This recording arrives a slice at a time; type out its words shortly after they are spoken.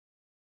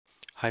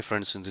Hi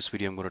friends, in this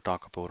video I'm going to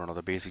talk about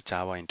another basic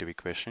Java interview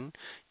question.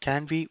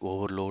 Can we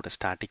overload a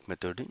static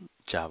method in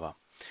Java?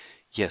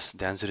 Yes,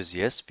 the answer is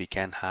yes. We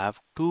can have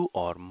two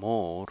or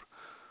more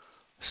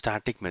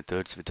static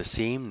methods with the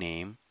same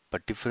name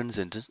but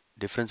differences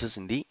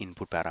in the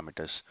input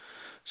parameters.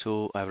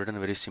 So I've written a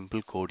very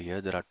simple code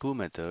here. There are two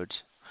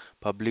methods,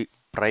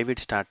 private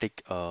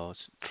static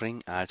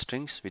string add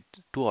strings with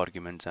two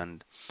arguments,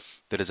 and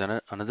there is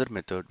another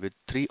method with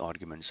three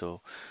arguments. So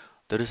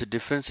there is a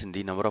difference in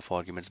the number of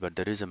arguments, but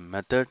there is a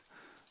method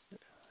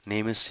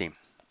name is same.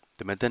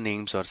 The method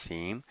names are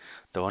same.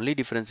 The only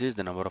difference is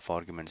the number of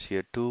arguments.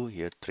 Here 2,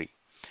 here 3.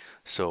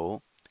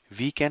 So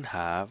we can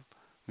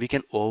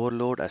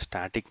overload a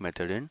static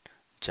method in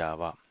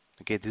Java.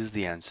 Okay, this is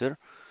the answer.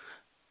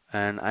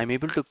 And I'm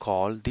able to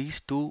call these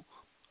two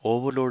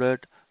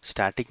overloaded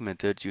static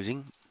methods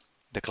using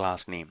the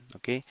class name.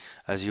 Okay,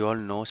 as you all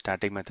know,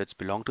 static methods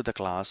belong to the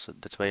class.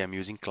 That's why I'm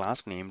using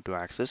class name to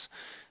access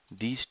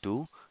these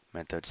two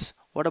methods.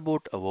 What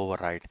about a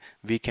override?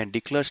 We can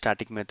declare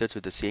static methods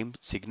with the same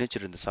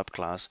signature in the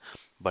subclass,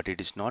 but it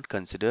is not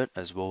considered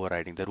as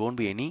overriding. There won't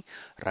be any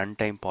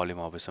runtime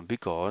polymorphism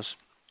because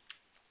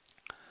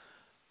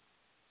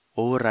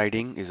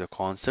overriding is a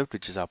concept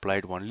which is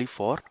applied only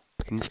for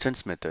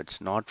instance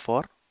methods, not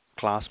for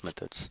class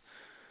methods.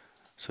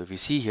 So if you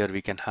see here,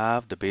 we can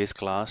have the base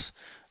class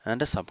and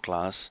a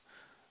subclass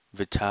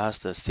which has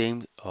the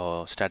same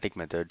static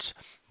methods,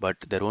 but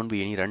there won't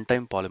be any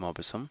runtime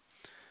polymorphism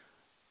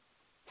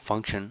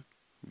function.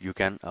 You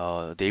can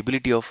the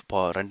ability of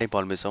runtime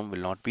polymorphism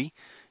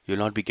you will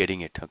not be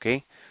getting it,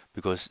 okay,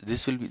 because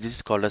this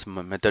is called as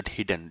method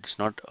hidden. It's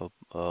not a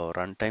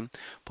runtime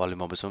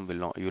polymorphism.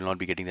 You will not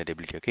be getting that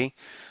ability, okay.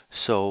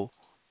 So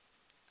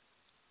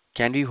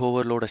can we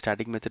overload a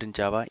static method in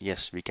Java?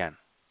 Yes, we can.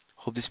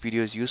 Hope this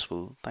video is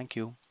useful. Thank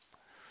you.